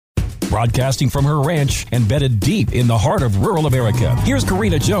Broadcasting from her ranch embedded deep in the heart of rural America, here's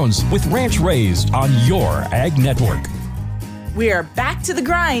Karina Jones with Ranch Raised on your Ag Network. We are back to the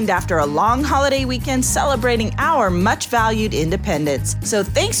grind after a long holiday weekend celebrating our much-valued independence. So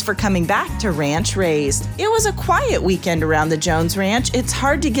thanks for coming back to Ranch Raised. It was a quiet weekend around the Jones Ranch. It's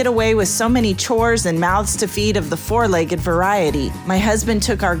hard to get away with so many chores and mouths to feed of the four-legged variety. My husband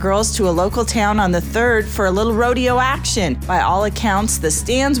took our girls to a local town on the 3rd for a little rodeo action. By all accounts, the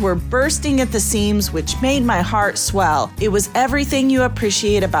stands were bursting at the seams, which made my heart swell. It was everything you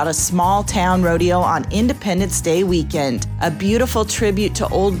appreciate about a small-town rodeo on Independence Day weekend. A beautiful tribute to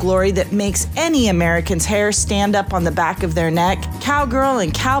Old Glory that makes any American's hair stand up on the back of their neck, cowgirl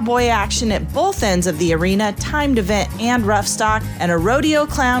and cowboy action at both ends of the arena, timed event and rough stock, and a rodeo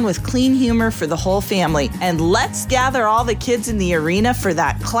clown with clean humor for the whole family. And let's gather all the kids in the arena for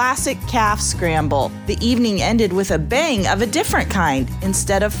that classic calf scramble. The evening ended with a bang of a different kind.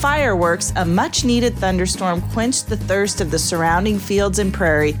 Instead of fireworks, a much-needed thunderstorm quenched the thirst of the surrounding fields and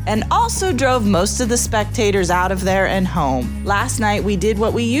prairie and also drove most of the spectators out of there and home. Last night, we did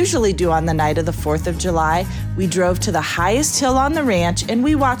what we usually do on the night of the 4th of July. We drove to the highest hill on the ranch and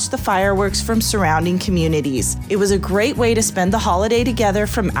we watched the fireworks from surrounding communities. It was a great way to spend the holiday together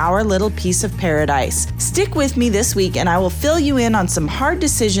from our little piece of paradise. Stick with me this week and I will fill you in on some hard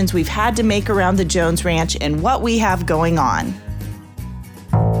decisions we've had to make around the Jones Ranch and what we have going on.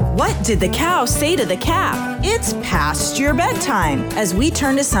 What did the cow say to the calf? It's past your bedtime. As we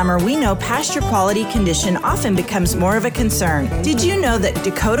turn to summer, we know pasture quality condition often becomes more of a concern. Did you know that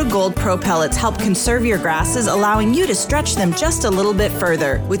Dakota Gold Pro Pellets help conserve your grasses, allowing you to stretch them just a little bit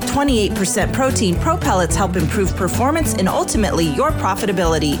further? With 28% protein, Pro Pellets help improve performance and ultimately your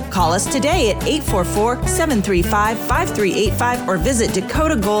profitability. Call us today at 844-735-5385 or visit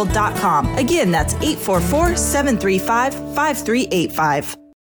dakotagold.com. Again, that's 844-735-5385.